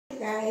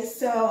Guys,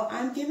 so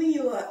I'm giving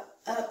you an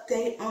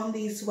update on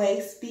these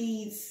waist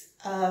beads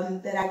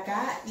that I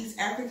got, these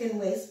African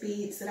waist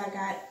beads that I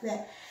got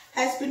that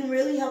has been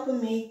really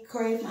helping me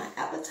crave my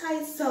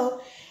appetite.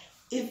 So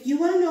if you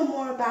want to know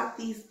more about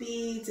these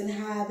beads and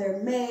how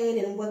they're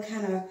made and what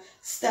kind of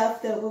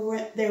stuff that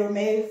they were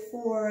made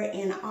for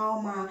and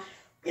all my,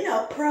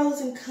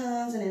 pros and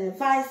cons and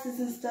advices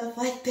and stuff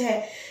like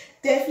that,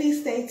 definitely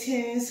stay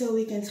tuned so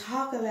we can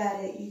talk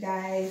about it, you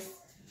guys.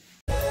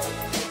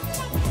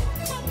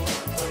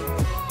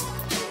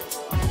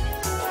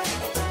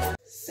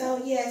 So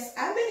yes,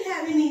 I've been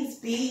having these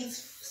beads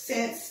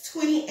since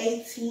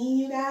 2018,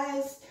 you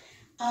guys.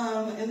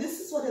 And this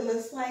is what it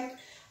looks like.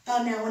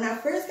 Now, when I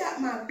first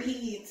got my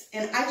beads,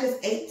 and I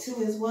just ate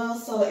too as well,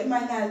 so it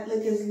might not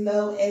look as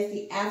low as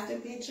the after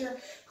picture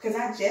because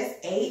I just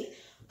ate.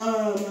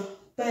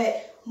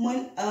 But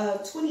when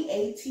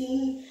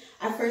 2018,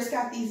 I first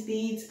got these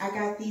beads. I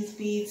got these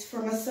beads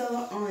from a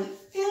seller on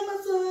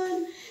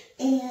Amazon.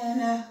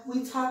 And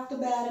we talked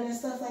about it and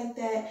stuff like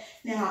that.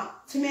 Now,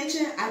 to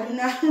mention, I do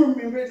not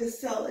remember the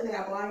seller that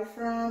I bought it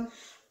from.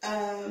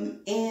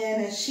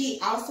 And she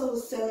also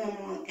was selling them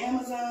on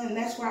Amazon. And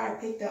that's why I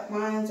picked up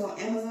mine on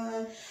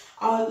Amazon.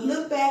 I'll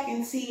look back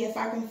and see if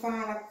I can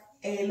find like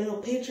a little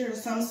picture of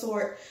some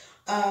sort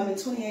in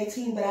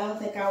 2018. But I don't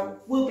think I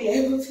will be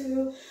able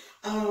to.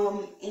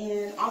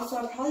 And also,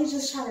 I'll probably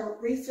just try to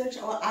research.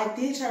 Well, I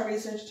did try to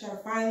research, try to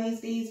find these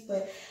beads.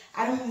 But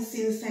I don't even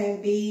see the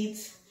same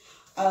beads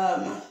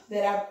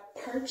that I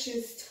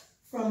purchased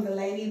from the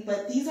lady,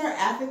 but these are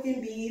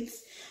African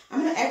beads.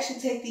 I'm gonna actually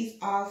take these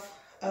off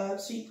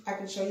so I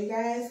can show you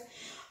guys.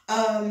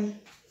 But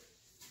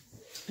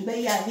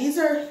yeah, these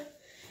are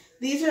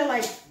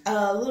like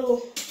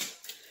little.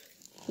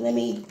 Let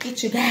me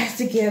get you guys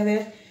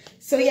together.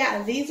 So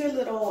yeah, these are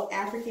little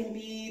African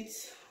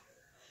beads.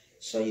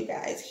 Show you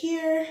guys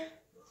here.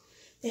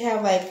 They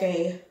have like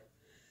a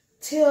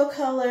teal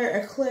color,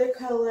 a clear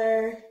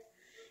color,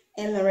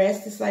 and the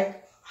rest is like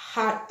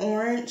hot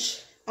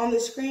orange. On the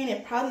screen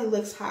it probably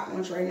looks hot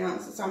orange right now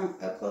since I'm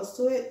up close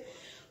to it,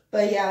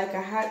 but yeah, like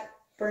a hot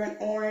burnt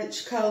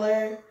orange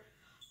color.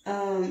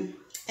 And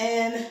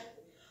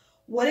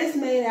what it's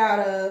made out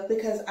of,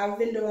 because I've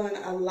been doing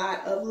a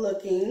lot of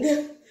looking,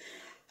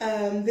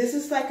 this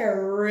is like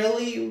a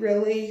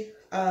really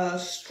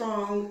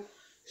strong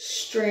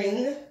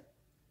string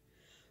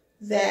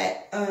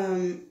that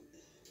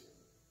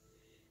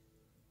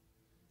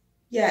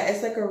yeah,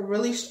 it's like a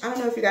really, I don't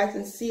know if you guys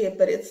can see it,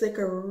 but it's like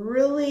a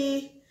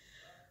really,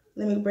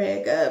 let me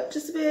bring it up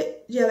just a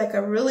bit. Yeah, like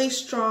a really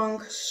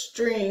strong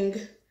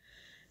string.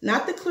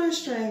 Not the clear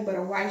string, but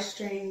a white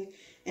string.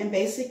 And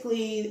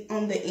basically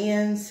on the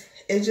ends,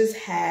 it just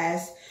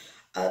has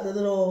the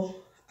little,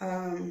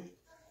 I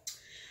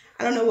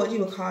don't know what you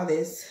would call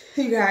this,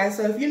 you guys.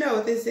 So if you know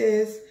what this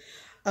is,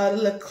 a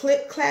little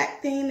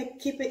clip-clack thing to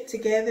keep it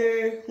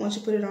together once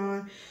you put it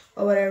on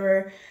or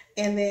whatever.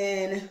 And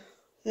then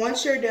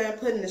once you're done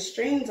putting the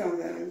strings on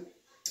them,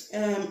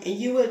 and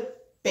you would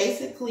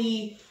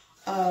basically,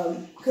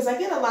 because I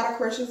get a lot of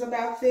questions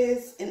about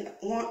this and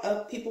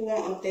people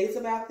want updates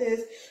about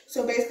this.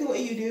 So basically what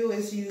you do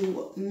is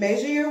you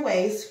measure your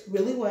waist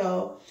really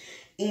well.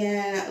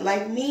 And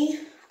like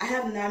me, I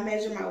have not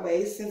measured my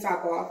waist since I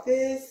bought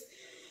this.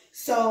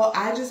 So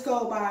I just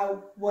go by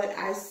what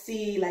I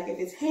see. Like if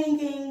it's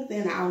hanging,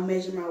 then I'll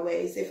measure my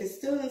waist. If it's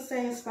still in the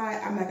same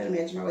spot, I'm not going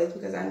to measure my waist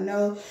because I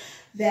know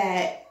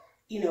that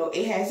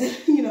it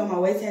hasn't, my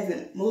waist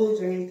hasn't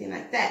moved or anything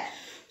like that.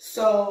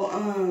 So,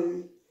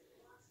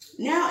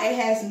 now it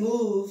has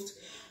moved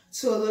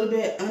to a little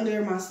bit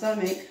under my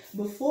stomach.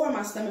 Before,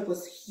 my stomach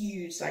was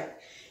huge. Like,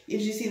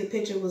 as you see, the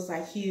picture was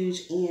like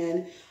huge.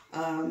 And,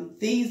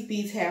 these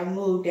beads have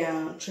moved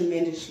down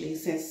tremendously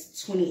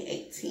since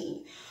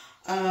 2018.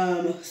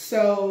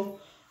 So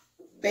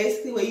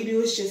basically what you do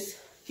is just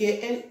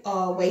get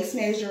a waist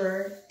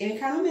measurer, any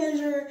kind of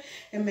measure,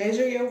 and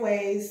measure your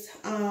waist.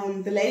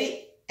 The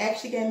lady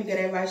actually gave me good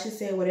advice. She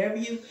said, whatever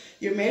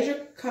your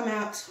measure come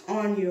out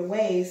on your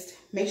waist,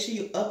 make sure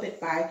you up it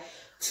by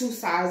 2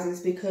 sizes,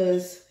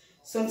 because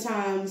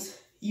sometimes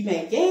you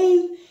may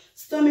gain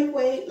stomach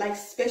weight, like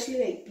especially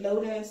like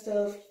bloating and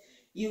stuff.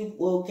 You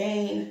will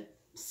gain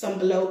some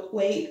bloat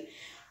weight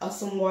or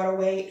some water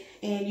weight,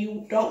 and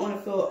you don't want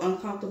to feel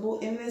uncomfortable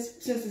in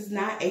this since it's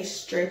not a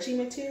stretchy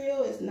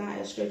material. It's not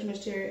a stretchy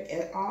material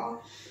at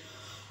all.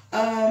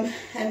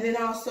 And then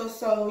also,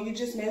 so you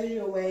just measure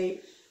your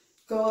weight,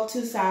 go up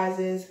 2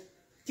 sizes,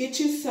 get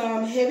you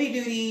some heavy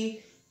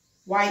duty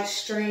white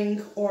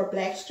string or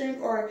black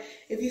string, or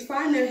if you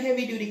find a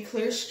heavy duty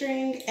clear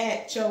string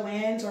at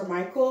Joann's or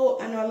Michael.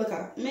 I know I look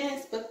a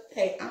mess, but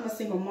hey, I'm a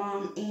single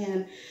mom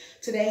and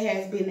today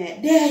has been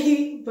that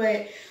day.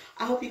 But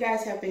I hope you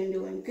guys have been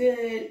doing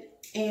good.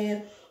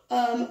 And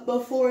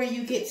before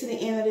you get to the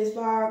end of this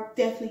vlog,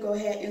 definitely go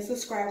ahead and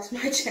subscribe to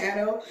my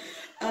channel.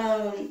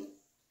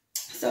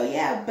 So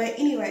yeah, but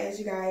anyways,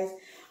 you guys,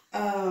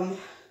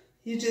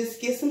 you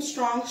just get some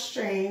strong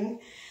string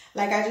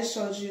like I just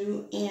showed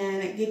you,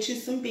 and get you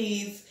some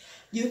beads.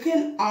 You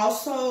can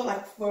also,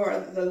 like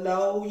for the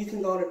low, you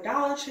can go to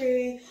Dollar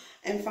Tree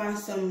and find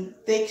some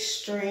thick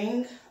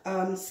string,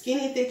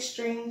 skinny thick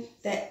string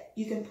that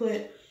you can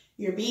put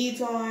your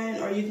beads on,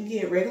 or you can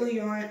get regular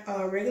yarn,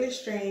 regular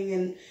string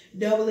and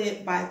double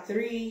it by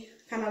 3,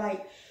 kind of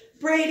like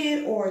braid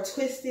it or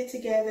twist it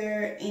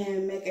together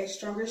and make a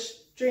stronger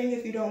string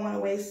if you don't want to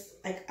waste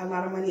like a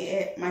lot of money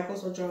at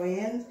Michael's or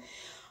Joann's,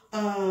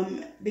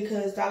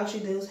 because Dollar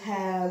Tree does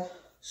have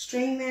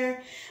string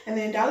there. And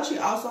then Dollar Tree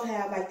also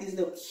have like these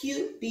little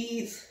cute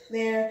beads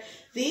there.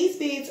 These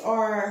beads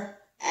are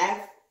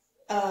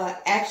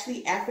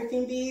actually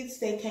African beads.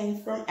 They came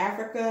from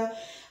Africa.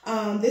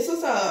 This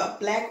was a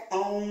black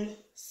owned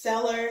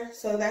seller,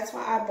 so that's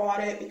why I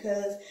bought it,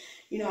 because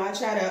you know I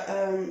try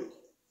to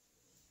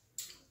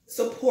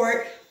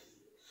support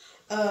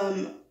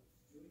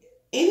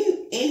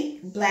any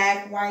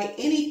black, white,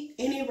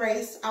 any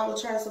race. I will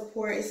try to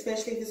support,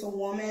 especially if it's a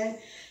woman,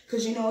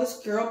 because you know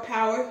it's girl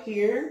power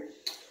here.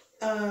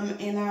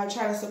 And I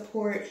try to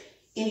support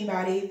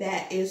anybody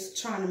that is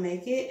trying to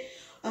make it.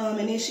 And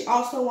then she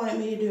also wanted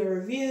me to do a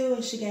review,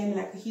 and she gave me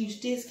like a huge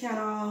discount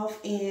off,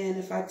 and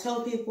if I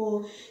told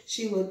people,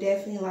 she would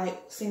definitely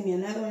like send me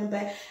another one.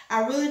 But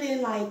I really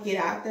didn't like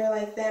get out there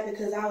like that,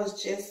 because I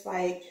was just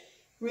like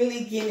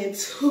really getting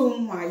into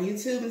my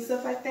YouTube and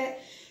stuff like that.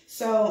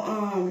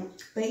 So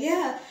but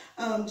yeah,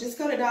 just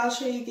go to Dollar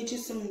Tree, get you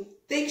some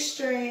thick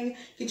string,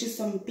 get you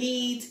some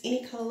beads,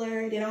 any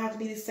color. They don't have to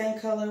be the same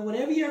color.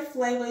 Whatever your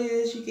flavor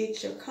is, you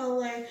get your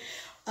color,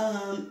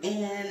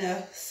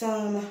 and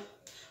some.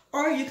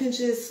 Or you can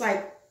just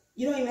like,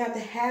 you don't even have to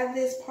have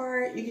this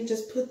part. You can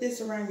just put this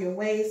around your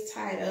waist,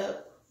 tie it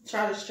up,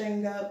 try to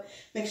string it up,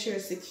 make sure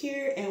it's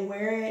secure and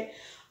wear it.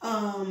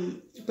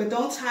 But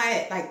don't tie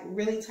it like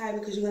really tight,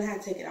 because you're gonna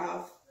have to take it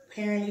off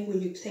apparently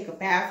when you take a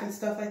bath and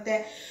stuff like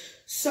that.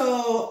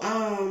 So,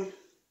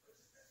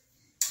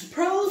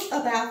 pros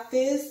about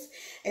this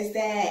is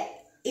that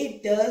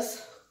it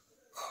does,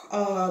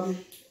 let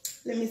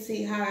me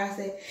see how I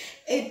say,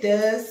 it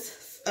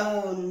does,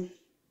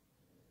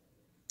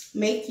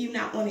 make you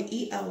not want to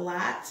eat a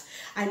lot.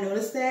 I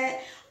noticed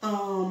that.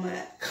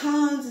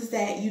 Cons is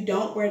that you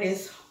don't wear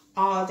this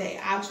all day.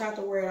 I've tried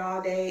to wear it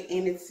all day,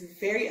 and it's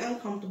very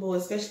uncomfortable,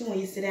 especially when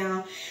you sit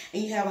down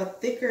and you have a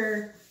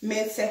thicker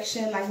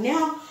midsection. Like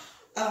now,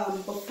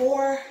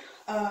 before,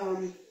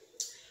 when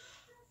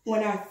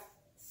I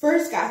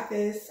first got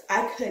this,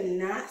 I could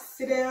not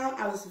sit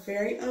down. I was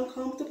very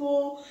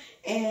uncomfortable,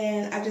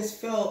 and I just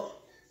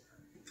felt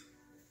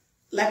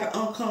like an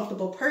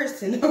uncomfortable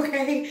person,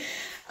 okay?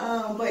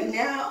 But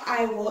now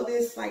I wore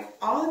this like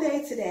all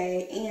day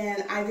today,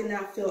 and I did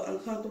not feel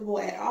uncomfortable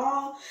at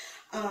all.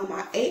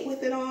 I ate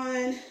with it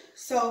on.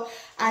 So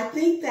I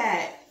think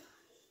that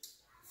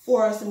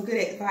for some good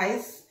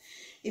advice,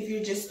 if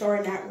you're just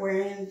starting out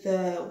wearing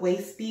the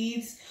waist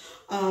beads,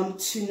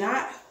 to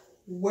not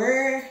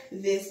wear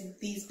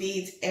these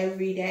beads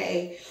every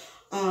day.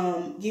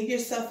 Give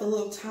yourself a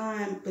little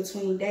time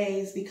between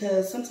days,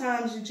 because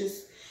sometimes you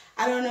just,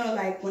 I don't know,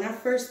 like when I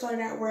first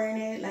started out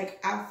wearing it, like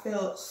I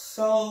felt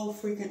so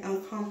freaking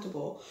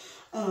uncomfortable.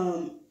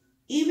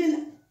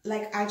 Even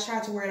like I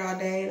tried to wear it all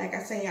day. Like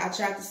I say, I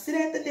tried to sit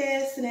at the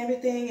desk and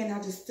everything, and I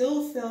just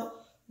still felt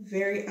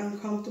very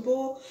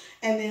uncomfortable.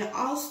 And then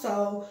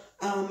also,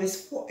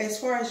 as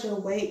far as your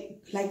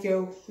weight, like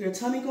your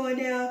tummy going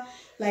down,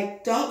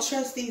 like don't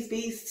trust these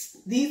beads.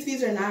 These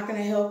beads are not going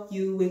to help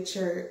you with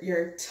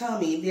your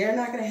tummy. They're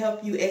not going to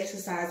help you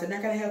exercise. They're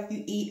not going to help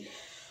you eat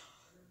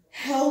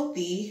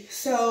healthy.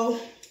 So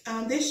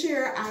this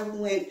year I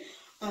went,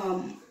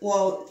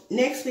 well,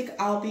 next week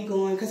I'll be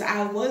going, because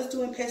I was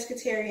doing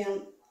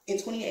pescatarian in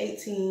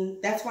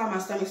 2018. That's why my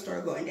stomach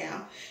started going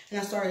down, and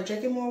I started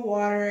drinking more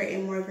water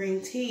and more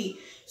green tea.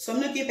 So I'm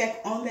gonna get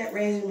back on that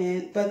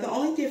regimen. But the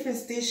only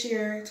difference this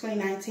year,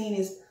 2019,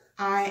 is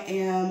I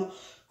am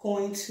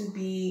going to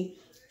be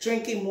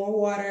drinking more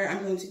water.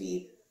 I'm going to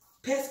be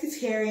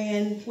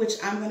pescatarian, which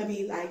I'm going to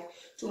be like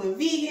doing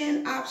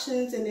vegan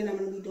options, and then I'm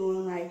going to be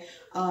doing like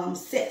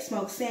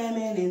smoked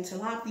salmon and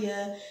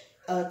tilapia,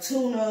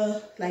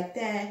 tuna, like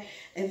that.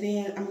 And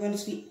then I'm going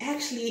to be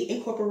actually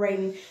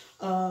incorporating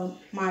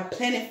my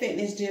Planet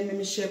Fitness gym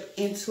membership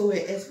into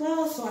it as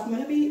well. So I'm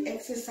going to be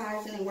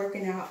exercising and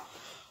working out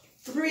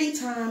 3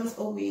 times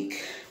a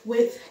week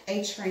with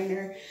a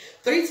trainer.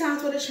 3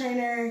 times with a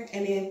trainer,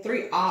 and then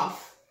 3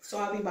 off. So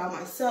I'll be by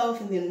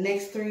myself, and then the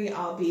next 3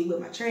 I'll be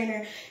with my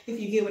trainer, if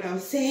you get what I'm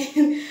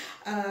saying.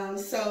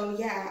 So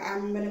yeah,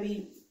 I'm going to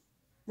be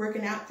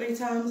working out 3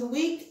 times a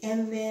week,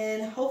 and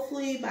then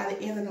hopefully by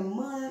the end of the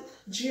month,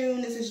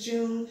 June, this is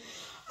June,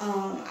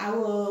 I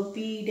will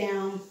be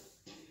down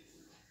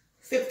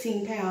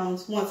 15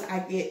 pounds once I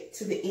get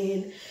to the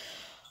end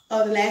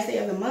of the last day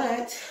of the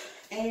month.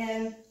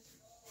 And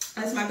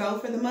that's my goal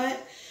for the month,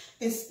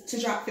 is to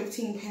drop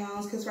 15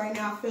 pounds, because right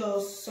now I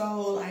feel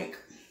so like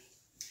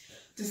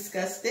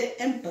disgusted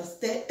and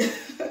busted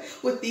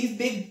with these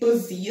big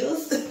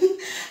buzzies.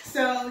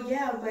 So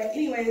yeah, but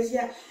anyways,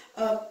 yeah,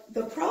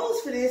 the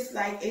pros for this,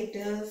 like it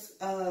does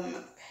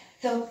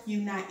help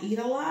you not eat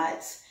a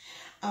lot.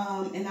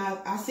 And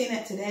I seen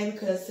it today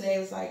because today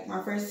was like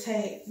my first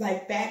day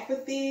like back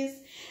with these,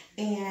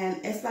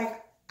 and it's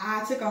like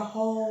I took a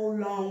whole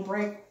long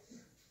break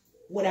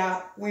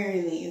without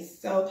wearing these.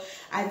 So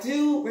I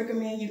do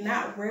recommend you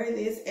not wear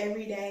this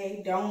every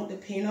day. Don't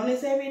depend on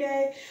this every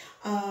day.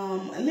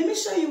 Let me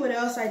show you what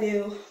else I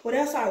do, what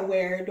else I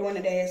wear during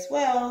the day as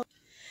well.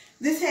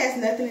 This has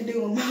nothing to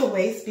do with my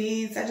waist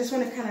beads. I just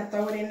want to kind of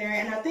throw it in there.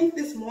 And I think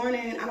this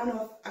morning, I don't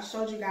know if I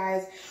showed you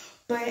guys,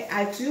 but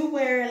I do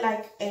wear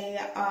like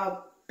a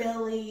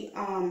belly,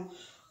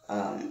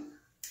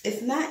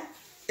 it's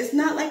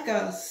not like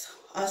a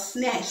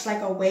snatch,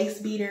 like a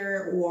waist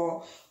beater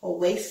or a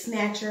waist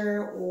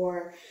snatcher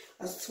or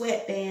a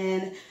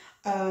sweatband.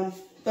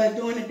 But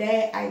during the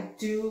day, I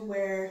do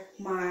wear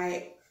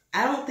my,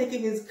 I don't think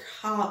it is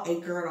called a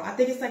girdle. I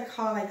think it's like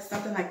called like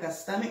something like a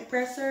stomach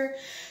presser,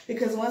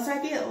 because once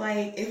I get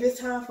like, if it's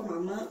time for my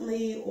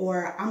monthly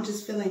or I'm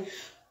just feeling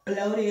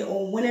bloated,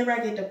 or whenever I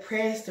get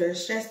depressed or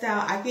stressed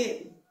out, I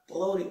get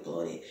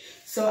bloated.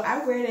 So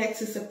I wear that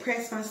to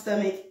suppress my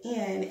stomach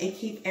in and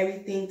keep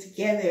everything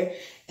together.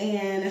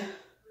 And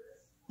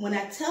when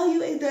I tell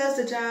you it does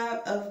the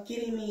job of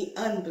getting me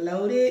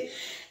unbloated,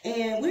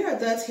 and we're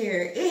adults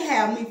here, it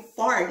had me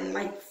farting,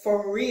 like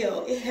for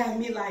real. It had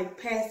me like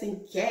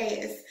passing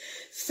gas.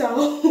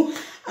 So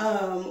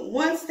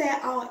once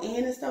that all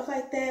in and stuff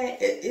like that,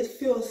 it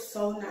feels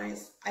so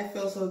nice. I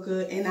feel so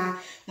good. And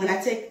when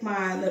I take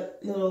my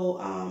little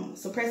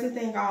suppressing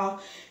thing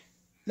off,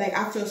 like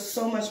I feel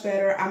so much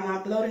better. I'm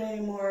not bloated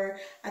anymore.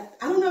 I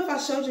don't know if I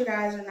showed you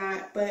guys or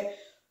not, but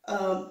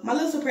my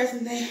little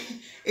suppressing thing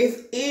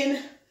is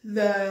in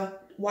the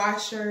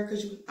washer,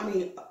 because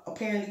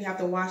apparently you have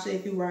to wash it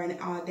if you're wearing it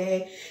all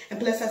day, and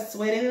plus I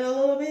sweat in it a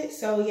little bit.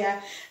 So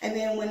yeah. And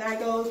then when I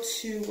go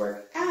to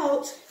work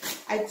out,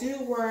 I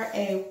do wear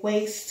a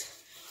waist,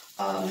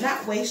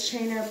 not waist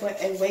trainer, but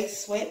a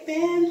waist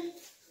sweatband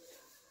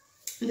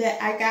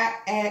that I got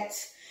at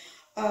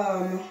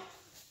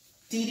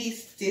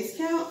DD's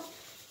discount.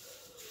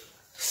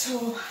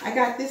 So I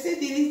got this at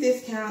DD's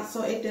discount,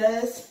 so it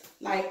does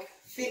like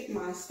fit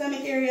my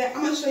stomach area.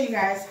 I'm gonna show you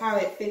guys how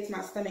it fits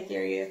my stomach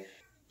area.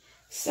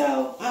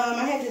 So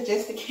I had to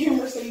adjust the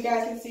camera so you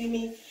guys can see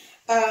me.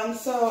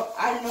 So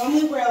I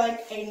normally wear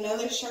like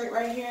another shirt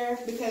right here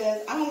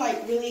because I don't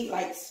like really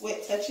like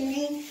sweat touching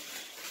me,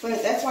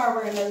 but that's why I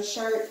wear another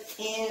shirt,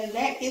 and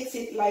that gets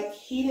it like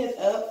heated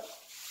up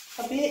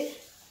a bit.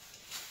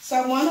 So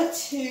I wanted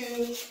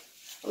to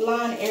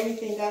line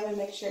everything up and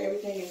make sure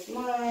everything is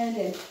lined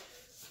and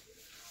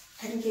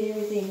I can get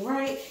everything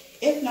right.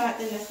 If not,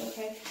 then that's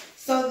okay.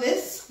 So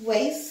this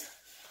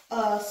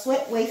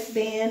sweat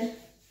waistband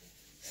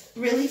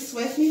really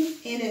sweats me,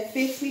 and it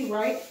fits me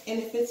right, and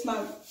it fits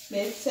my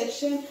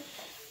midsection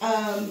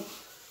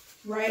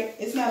right.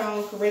 It's not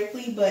on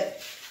correctly,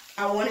 but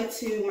I wanted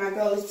to, my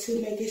goal is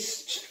to make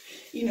it,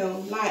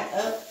 line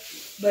up.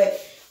 But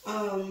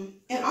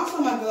and also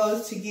my goal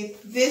is to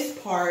get this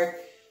part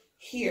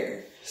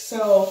here,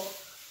 so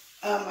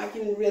I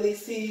can really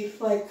see,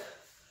 like,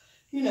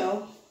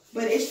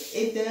 but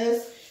it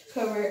does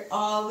cover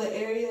all the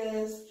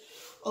areas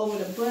over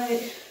the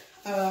butt.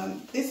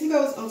 This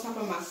goes on top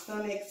of my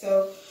stomach,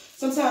 so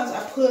sometimes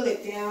I pull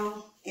it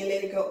down and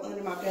let it go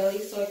under my belly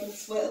so I can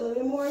sweat a little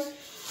bit more.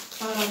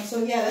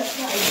 So yeah, that's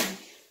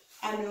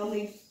why I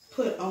normally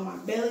put on my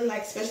belly,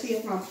 like especially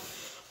if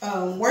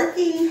I'm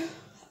working.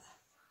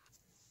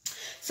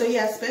 So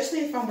yeah,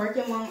 especially if I'm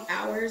working long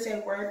hours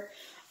at work,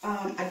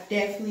 I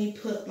definitely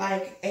put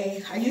like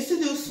I used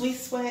to do sweet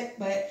sweat,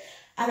 but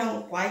I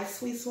don't like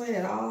sweet sweat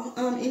at all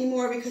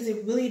anymore, because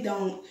it really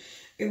don't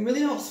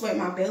sweat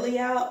my belly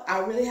out. I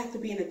really have to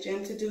be in the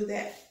gym to do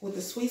that with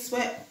the sweet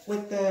sweat,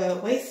 with the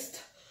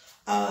waist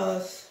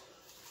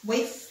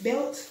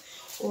belt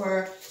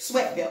or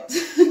sweat belt.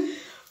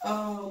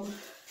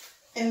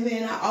 And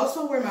then I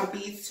also wear my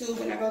beads too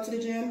when I go to the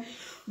gym,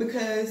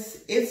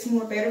 because it's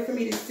more better for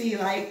me to see,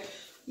 like,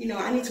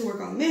 I need to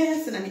work on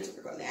this and I need to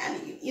work on that. I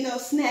need,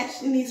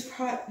 snatch in these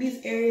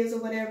areas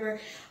or whatever.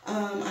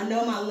 I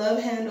know my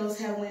love handles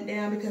have went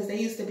down because they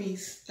used to be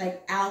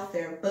like out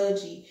there,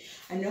 budgy.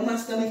 I know my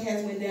stomach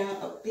has went down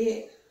a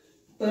bit,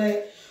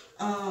 but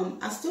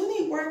I still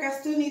need work. I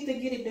still need to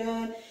get it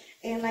done.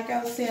 And like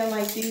I was saying,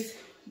 like these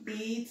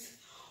beads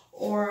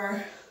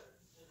or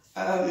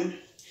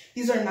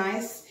these are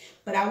nice,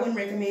 but I wouldn't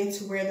recommend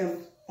to wear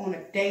them on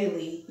a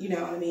daily, you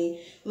know what I mean?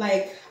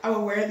 Like I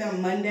would wear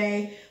them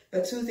Monday,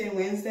 but Tuesday and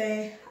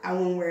Wednesday, I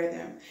won't wear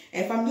them.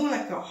 And if I'm doing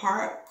like a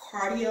hard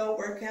cardio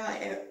workout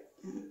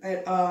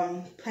at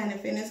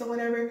Planet Fitness or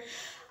whatever,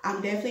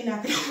 I'm definitely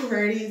not gonna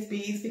wear these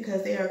beads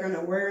because they are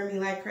gonna wear me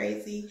like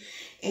crazy.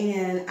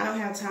 And I don't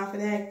have time for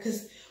that,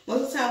 because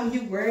most of the time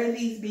when you wear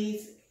these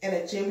beads at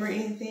a gym or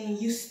anything,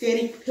 you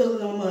steady pulling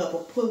them up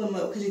or pull them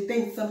up because you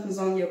think something's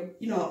on your,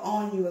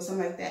 on you or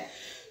something like that.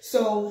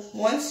 So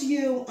once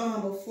you,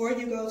 before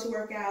you go to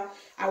work out,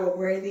 I will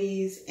wear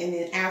these, and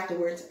then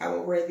afterwards I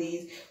will wear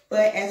these.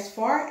 But as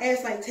far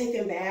as like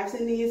taking baths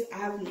in these,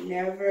 I've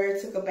never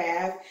took a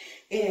bath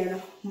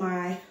in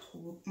my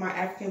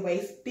African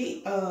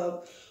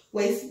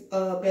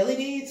belly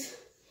beads.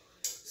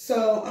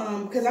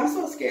 So, because I'm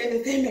so scared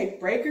that they may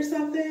break or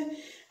something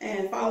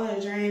and fall in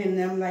the drain, and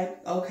I'm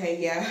like, okay,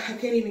 yeah, I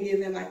can't even give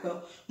them like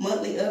a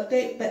monthly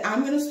update, but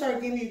I'm going to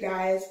start giving you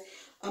guys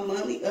a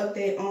monthly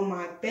update on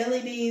my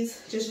belly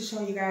beads, just to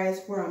show you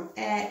guys where I'm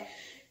at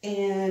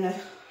and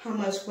how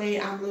much weight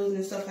I'm losing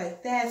and stuff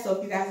like that. So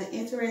if you guys are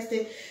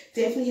interested,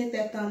 definitely hit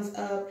that thumbs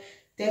up.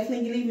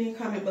 Definitely leave me a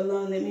comment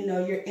below and let me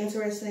know you're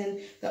interested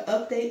in the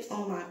updates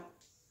on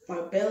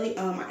my belly,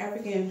 my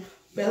African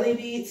belly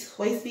beads,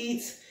 waist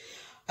beads,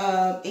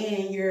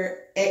 and you're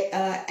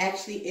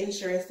actually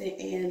interested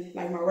in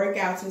like my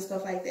workouts and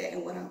stuff like that,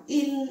 and what I'm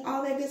eating,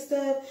 all that good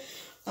stuff.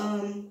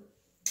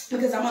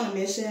 Because I'm on a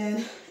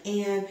mission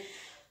and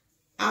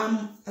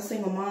I'm a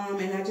single mom,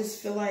 and I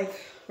just feel like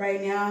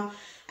right now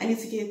I need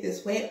to get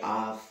this weight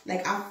off.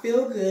 Like, I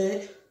feel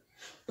good,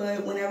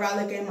 but whenever I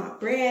look at my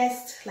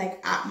breast,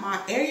 like my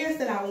areas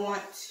that I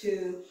want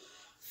to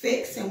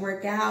fix and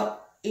work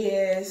out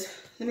is,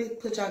 let me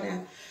put y'all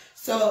down.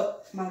 So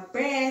my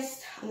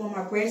breast, I want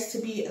my breast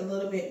to be a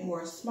little bit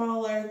more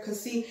smaller,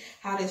 because see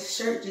how this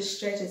shirt just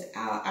stretches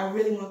out. I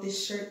really want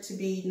this shirt to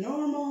be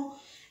normal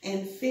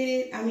and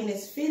fitted. I mean,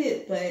 it's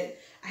fitted, but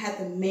I have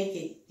to make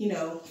it, you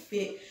know,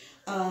 fit.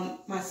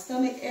 My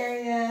stomach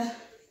area,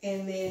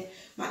 and then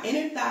my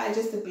inner thigh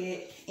just a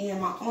bit, and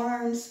my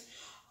arms.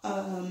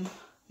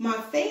 My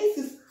face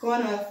is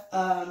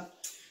gonna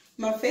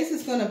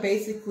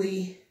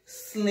basically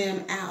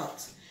slim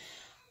out.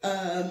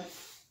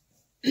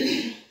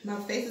 My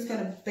face is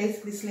gonna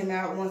basically slim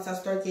out once I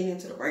start getting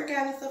into the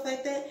workout and stuff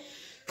like that.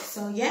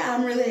 So yeah,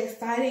 I'm really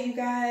excited, you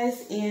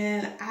guys,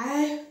 and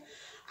I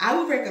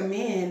would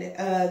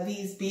recommend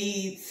these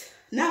beads.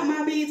 Not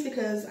my beads,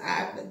 because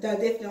I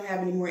definitely don't have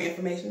any more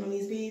information on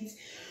these beads.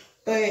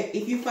 But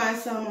if you find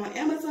some on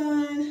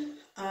Amazon,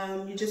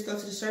 you just go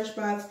to the search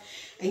box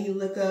and you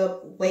look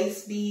up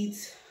waist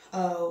beads,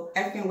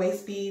 African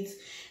waist beads,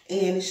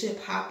 and it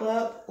should pop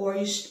up. Or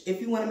if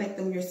you want to make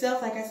them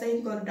yourself, like I said, you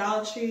can go to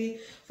Dollar Tree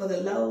for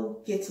the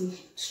low, get some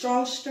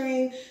strong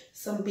string,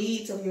 some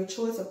beads of your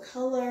choice of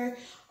color,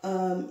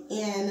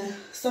 and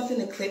something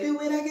to clip it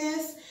with, I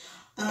guess.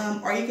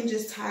 Or you can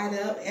just tie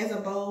it up as a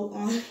bow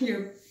on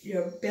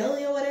your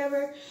belly or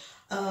whatever.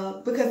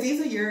 Because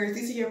these are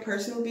your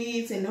personal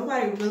beads, and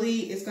nobody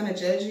really is gonna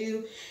judge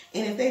you.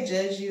 And if they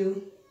judge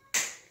you,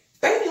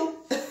 bam,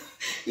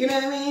 you know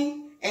what I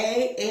mean?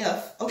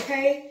 AF,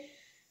 okay?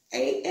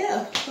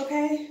 AF,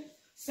 okay?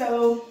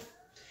 So,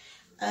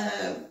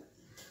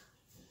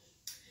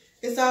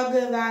 it's all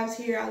good vibes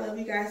here. I love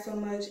you guys so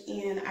much,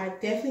 and I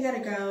definitely gotta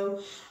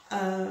go.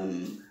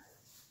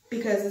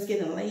 Because it's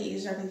getting late,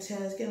 as y'all can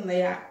tell, it's getting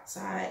late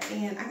outside,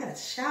 and I gotta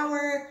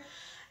shower.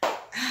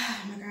 Oh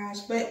my gosh.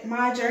 But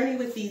my journey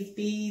with these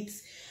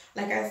beads,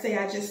 like I say,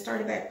 I just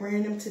started back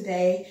wearing them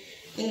today,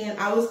 and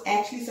I was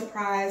actually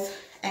surprised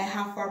at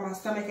how far my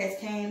stomach has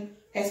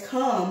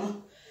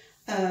come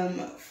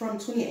from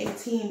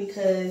 2018,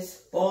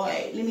 because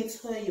boy, let me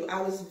tell you,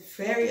 I was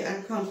very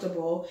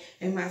uncomfortable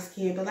in my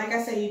skin. But like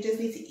I said, you just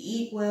need to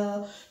eat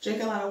well,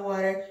 drink a lot of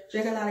water,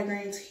 drink a lot of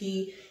green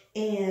tea,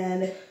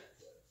 and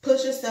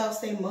push yourself,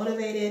 stay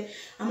motivated.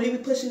 I'm going to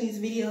be pushing these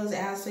videos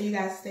out so you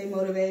guys stay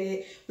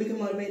motivated. We can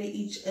motivate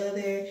each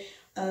other.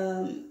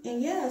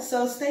 And yeah,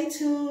 so stay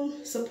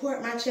tuned.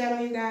 Support my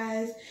channel, you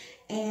guys.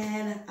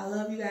 And I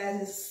love you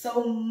guys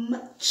so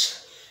much.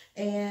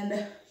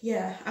 And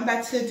yeah, I'm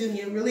about to do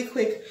me a really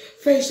quick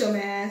facial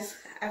mask.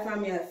 I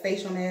found me a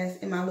facial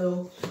mask in my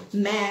little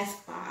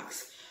mask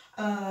box.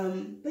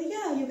 But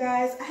yeah, you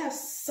guys, I have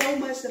so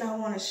much that I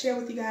want to share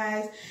with you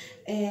guys.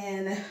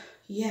 And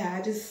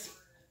yeah,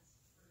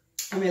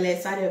 I'm really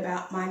excited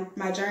about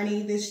my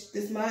journey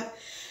this month,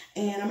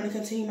 and I'm going to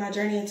continue my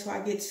journey until I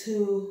get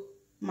to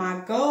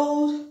my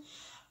goal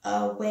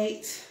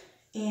weight,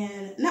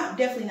 and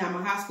definitely not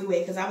my high school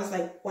weight, because I was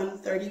like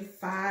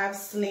 135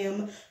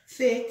 slim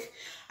thick.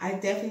 I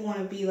definitely want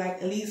to be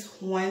like at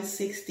least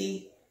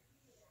 160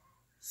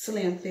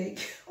 slim thick,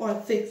 or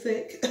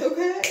thick,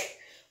 okay?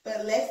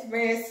 But less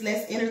breast,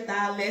 less inner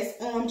thigh, less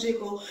arm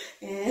jiggle,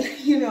 and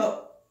you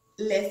know,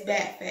 less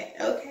back fat,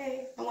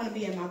 okay? I want to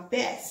be at my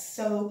best.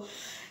 So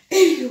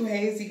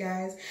anyways, you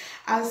guys,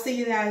 I'll see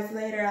you guys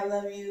later. I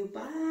love you.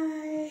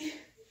 Bye.